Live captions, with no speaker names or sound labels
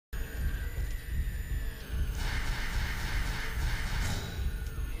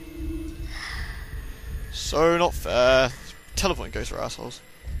So not fair. Teleporting ghosts are assholes.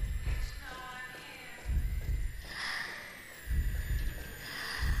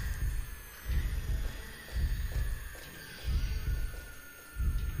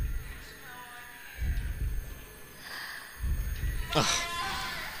 Ugh.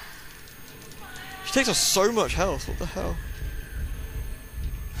 She takes off so much health, what the hell?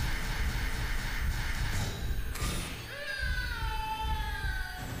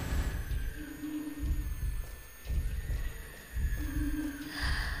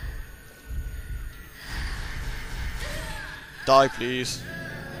 Die, please.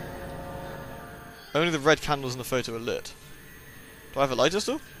 Only the red candles in the photo are lit. Do I have a lighter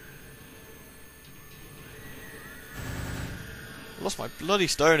still? I lost my bloody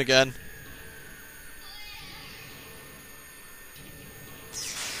stone again.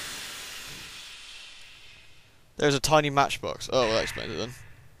 There's a tiny matchbox. Oh, well, that explains it then.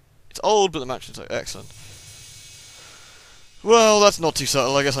 It's old, but the match is excellent. Well, that's not too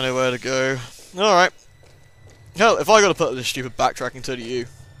subtle. I guess I know where to go. Alright. Hell, if I gotta put this stupid backtracking, so do you.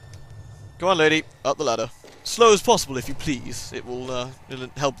 Go on, lady. Up the ladder. Slow as possible, if you please. It'll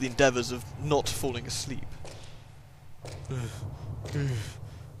help the endeavours of not falling asleep.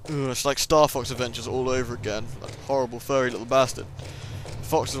 It's like Star Fox Adventures all over again. That horrible furry little bastard. The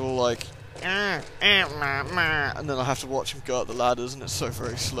foxes are all like, and then I have to watch him go up the ladders, and it's so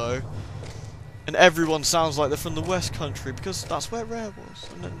very slow. And everyone sounds like they're from the West Country, because that's where Rare was.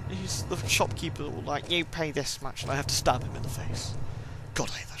 And then he's the shopkeeper all like, you pay this much, and I have to stab him in the face. God,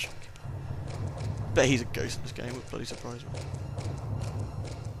 I hate that shopkeeper. Bet he's a ghost in this game, would bloody surprise me.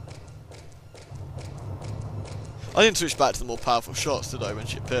 I didn't switch back to the more powerful shots, did I, when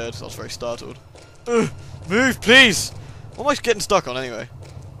she appeared? So I was very startled. Move, please! What am I getting stuck on, anyway?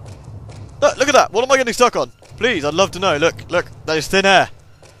 Look at that! What am I getting stuck on? Please, I'd love to know. Look, that is thin air.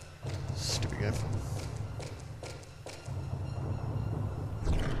 Stupid game.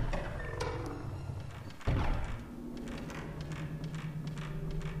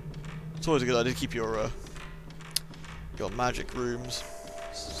 It's always a good idea to keep your magic rooms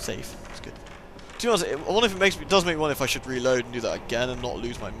safe. It's good. To be honest, I wonder if it does make me wonder if I should reload and do that again and not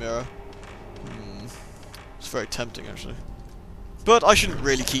lose my mirror. It's very tempting, actually. But I shouldn't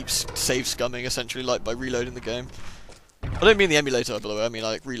really keep save scumming, essentially, like by reloading the game. I don't mean the emulator, by the way. I mean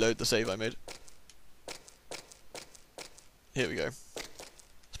like reload the save I made. Here we go.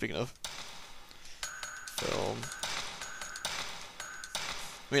 Speaking of film.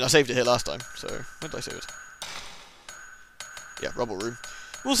 I mean, I saved it here last time, so where did I save it? Yeah, rubble room.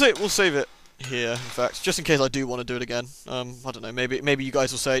 We'll save it here, in fact, just in case I do want to do it again. I don't know. Maybe you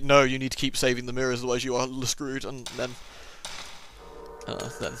guys will say no. You need to keep saving the mirrors, otherwise you are screwed. And then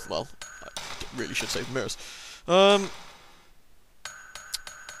well, I really should save the mirrors.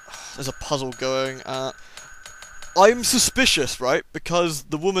 There's a puzzle going. I'm suspicious, right? Because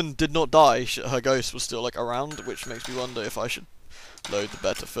the woman did not die. Her ghost was still like around, which makes me wonder if I should load the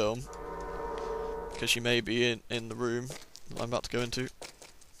better film, because she may be in the room I'm about to go into.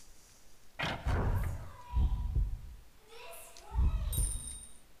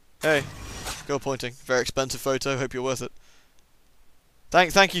 Hey, girl pointing. Very expensive photo. Hope you're worth it.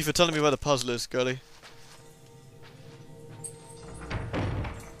 Thank you for telling me where the puzzle is, girlie.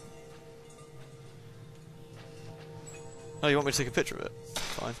 Oh, you want me to take a picture of it?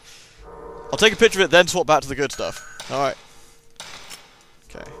 Fine. I'll take a picture of it, then swap back to the good stuff. Alright.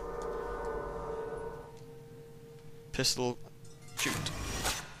 Okay. Pistol. Shoot.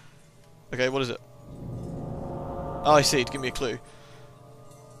 Okay, what is it? Oh, I see. To give me a clue.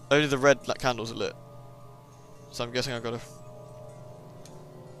 Only the red candles are lit. So I'm guessing I've got to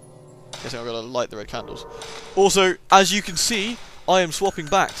light the red candles. Also, as you can see, I am swapping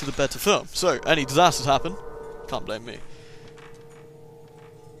back to the better film. So, any disasters happen, can't blame me.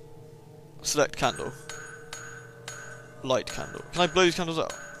 Select candle. Light candle. Can I blow these candles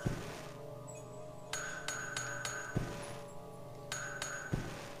out?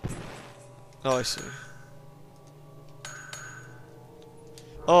 Oh, I see.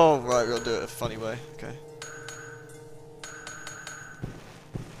 Oh, right, we'll do it a funny way. Okay.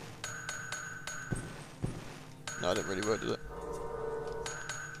 No, I didn't really work, did it?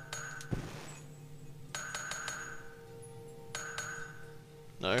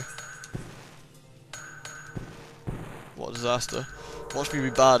 No. What a disaster. Watch me be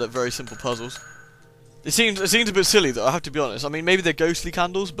bad at very simple puzzles. It seems a bit silly, though, I have to be honest. I mean, maybe they're ghostly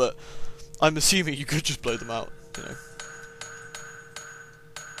candles, but I'm assuming you could just blow them out, you know.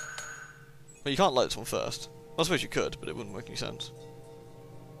 Well, you can't light this one first. I suppose you could, but it wouldn't make any sense.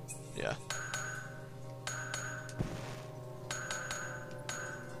 Yeah.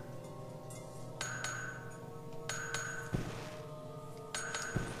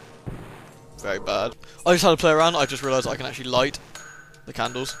 Very bad. I just had to play around. I just realised I can actually light the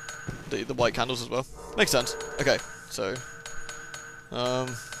candles, the white candles as well. Makes sense. Okay, so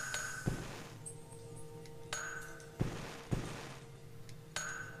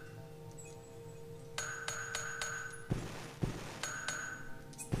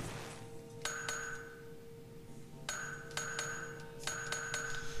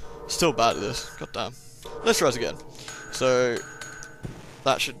still bad at this. God damn. Let's try this again. So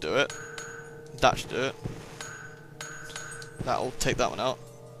that should do it. That should do it. That'll take that one out.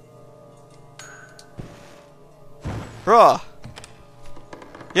 Hurrah!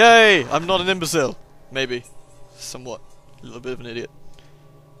 Yay! I'm not an imbecile. Maybe. Somewhat. A little bit of an idiot.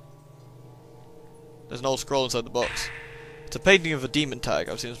 There's an old scroll inside the box. It's a painting of a demon tag.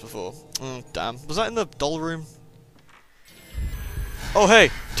 I've seen this before. Damn. Was that in the doll room? Oh,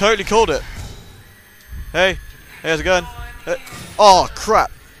 hey! Totally called it! Hey! Hey, how's it going? Hey. Oh, crap!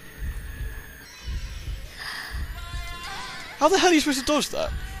 How the hell are you supposed to dodge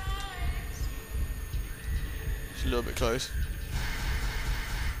that? It's a little bit close.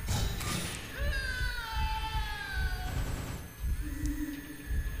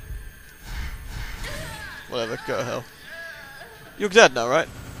 Whatever, go to hell. You're dead now, right?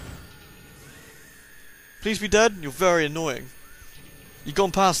 Please be dead? You're very annoying. You've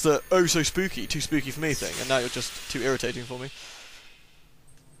gone past the oh so spooky, too spooky for me thing, and now you're just too irritating for me.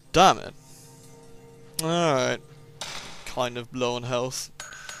 Damn it. Alright. Kind of low on health.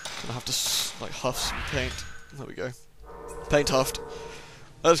 Gonna have to like huff some paint. There we go. Paint huffed.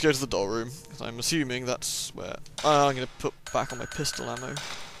 Let's go to the doll room, because I'm assuming that's where I'm gonna put back on my pistol ammo.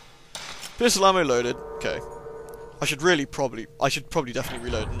 Pistol ammo loaded. Okay. I should probably definitely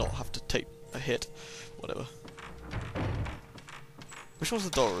reload and not have to take a hit. Whatever. Which one's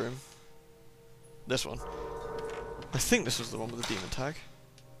the doll room? This one. I think this was the one with the demon tag.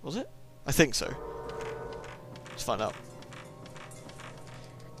 Was it? I think so. Let's find out.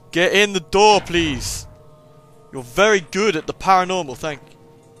 Get in the door, please! You're very good at the paranormal, thank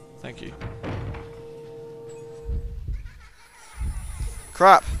you.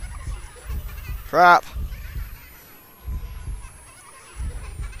 Crap! Crap!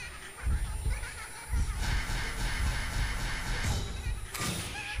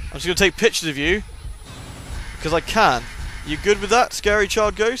 I'm just gonna take pictures of you because I can. You good with that, scary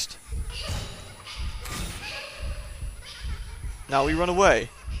child ghost? Now we run away,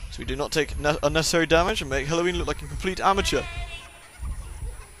 so we do not take unnecessary damage and make Halloween look like a complete amateur.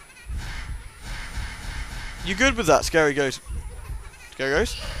 You good with that, scary ghost? Scary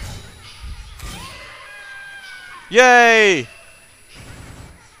ghost? Yay!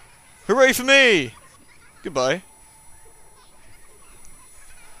 Hooray for me! Goodbye.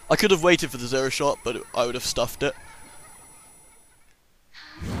 I could have waited for the zero shot, but I would have stuffed it.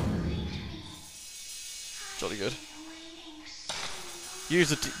 Jolly good. Use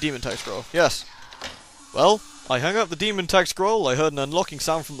the demon tag scroll. Yes. Well, I hung up the demon tag scroll, I heard an unlocking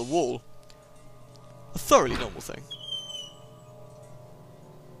sound from the wall. A thoroughly normal thing.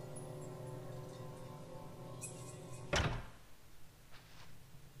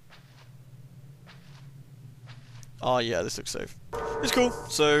 Ah, yeah, this looks safe. It's cool.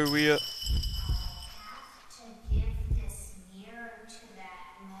 So we have to give this mirror to that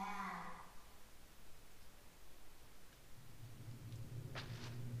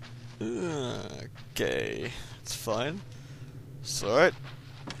man. Okay, it's fine. It's alright.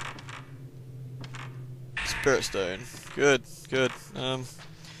 Spirit stone. Good, good.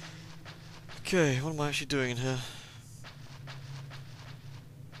 Okay, what am I actually doing in here?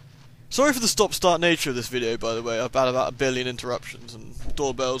 Sorry for the stop-start nature of this video, by the way. I've had about 1 billion interruptions and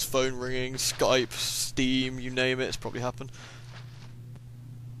doorbells, phone ringing, Skype, Steam, you name it, it's probably happened.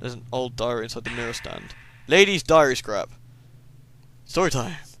 There's an old diary inside the mirror stand. Ladies' diary scrap. Story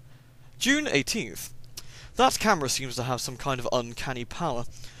time. June 18th. That camera seems to have some kind of uncanny power.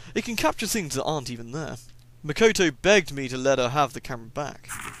 It can capture things that aren't even there. Makoto begged me to let her have the camera back.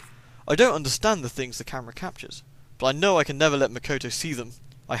 I don't understand the things the camera captures, but I know I can never let Makoto see them.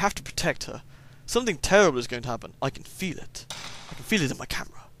 I have to protect her. Something terrible is going to happen. I can feel it. I can feel it in my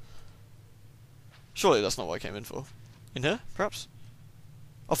camera. Surely that's not what I came in for. In here, perhaps?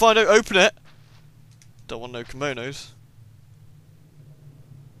 I'll find out. Open it! Don't want no kimonos.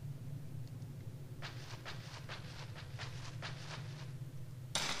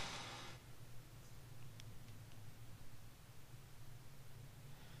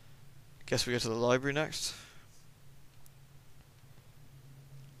 Guess we go to the library next.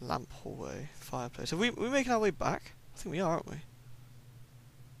 Lamp hallway, fireplace. Are we making our way back? I think we are, aren't we?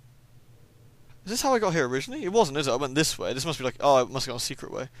 Is this how I got here originally? It wasn't, is it? I went this way. This must be like... Oh, I must have gone a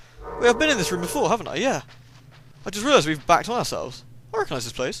secret way. Wait, I've been in this room before, haven't I? Yeah. I just realised we've backed on ourselves. I recognise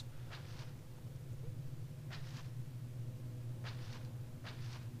this place.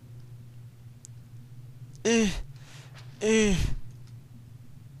 Eh.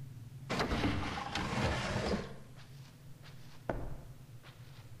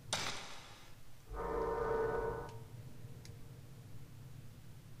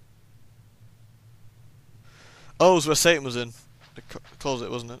 Oh, it was where Satan was in. The closet,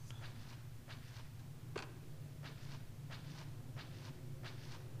 wasn't it?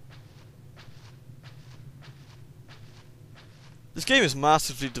 This game is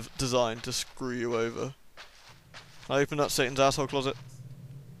massively designed to screw you over. Can I open up Satan's asshole closet?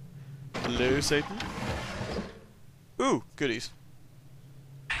 Hello, Satan? Ooh, goodies.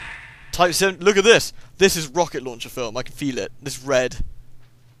 Type 7. Look at this! This is rocket launcher film. I can feel it. This red.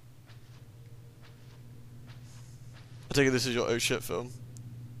 I take it this is your oh shit film.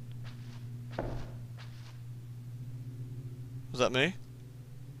 Was that me?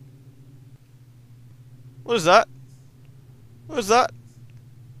 What is that? What is that?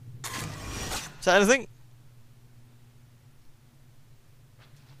 Is that anything?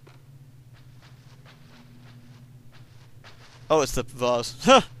 Oh, it's the vase.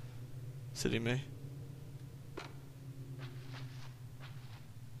 Ha! Silly me.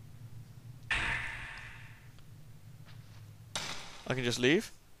 I can just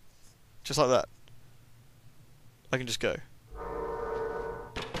leave? Just like that. I can just go.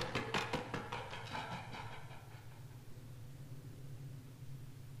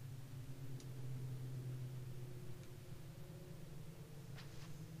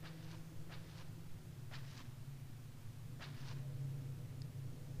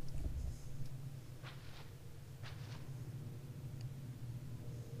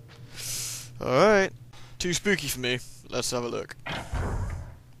 Alright. Too spooky for me. Let's have a look.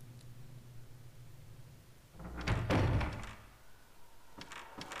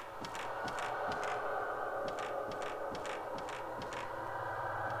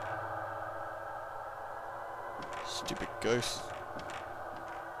 Stupid ghost.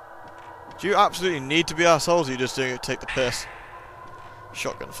 Do you absolutely need to be assholes, or are you just doing it to take the piss?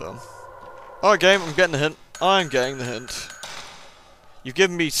 Shotgun film. Alright game, I'm getting the hint. I'm getting the hint. You've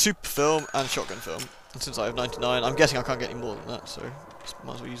given me super film and shotgun film. And since I have 99, I'm guessing I can't get any more than that, so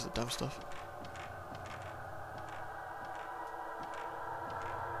might as well use the damn stuff.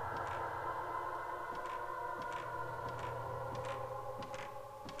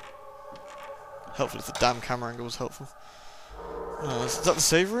 Helpful if the damn camera angle was helpful. No, is that the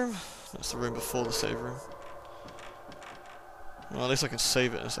save room? That's the room before the save room. Well, at least I can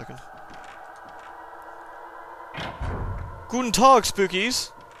save it in a second. Guten Tag,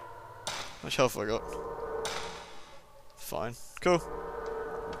 spookies! How much health have I got? Fine. Cool.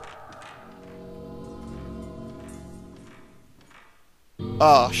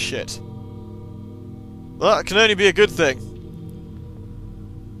 Ah, shit. Well, that can only be a good thing.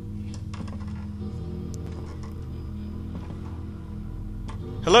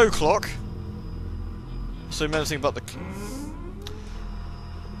 Hello, clock. So menacing about the...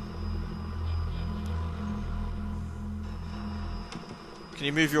 Can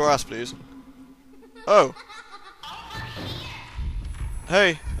you move your ass, please? Oh.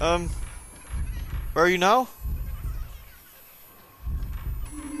 Hey, where are you now?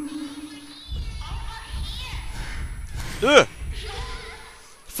 Ugh!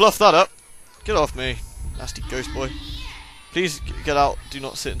 Fluff that up. Get off me, nasty ghost boy. Please get out. Do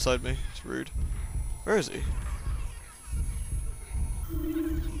not sit inside me. It's rude. Where is he?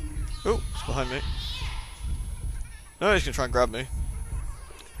 Oh, it's behind me. No, he's gonna try and grab me.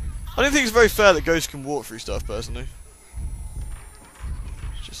 I don't think it's very fair that ghosts can walk through stuff, personally.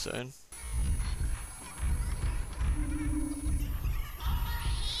 Just saying.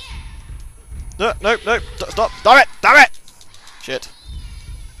 No, no, no! Stop! Damn it! Damn it! Shit.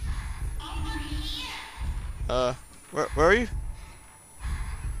 Where are you?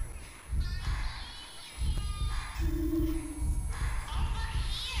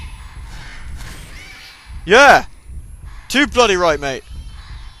 Yeah! Too bloody right, mate.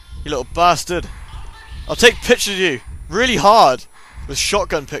 You little bastard. I'll take pictures of you. Really hard. With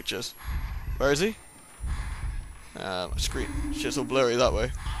shotgun pictures. Where is he? My screen. Shit's all blurry that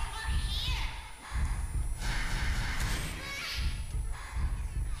way.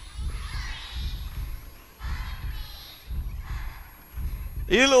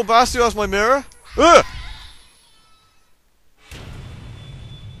 Are you a little bastard who has my mirror? Ugh!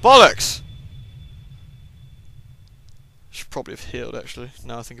 Bollocks! Should probably have healed, actually,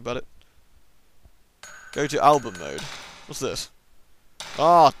 now I think about it. Go to album mode. What's this?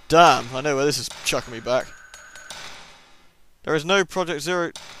 Ah, damn. I know where this is chucking me back. There is no Project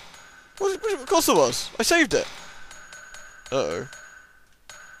Zero... Of course there was. I saved it. Uh-oh.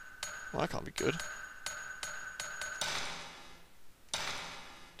 Well, that can't be good.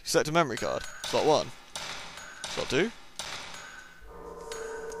 Select a memory card. Slot 1. Slot 2.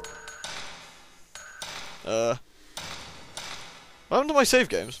 What happened to my save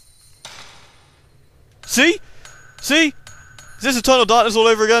games? See? See? Is this Eternal Darkness all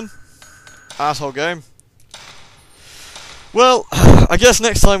over again? Asshole game. Well, I guess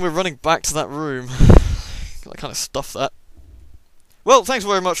next time we're running back to that room. I kind of stuffed that. Well, thanks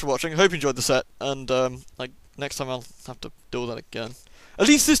very much for watching. I hope you enjoyed the set, and like next time I'll have to do that again. At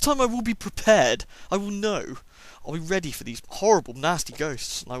least this time I will be prepared. I will know. I'll be ready for these horrible, nasty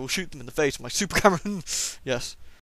ghosts, and I will shoot them in the face with my super camera. Yes.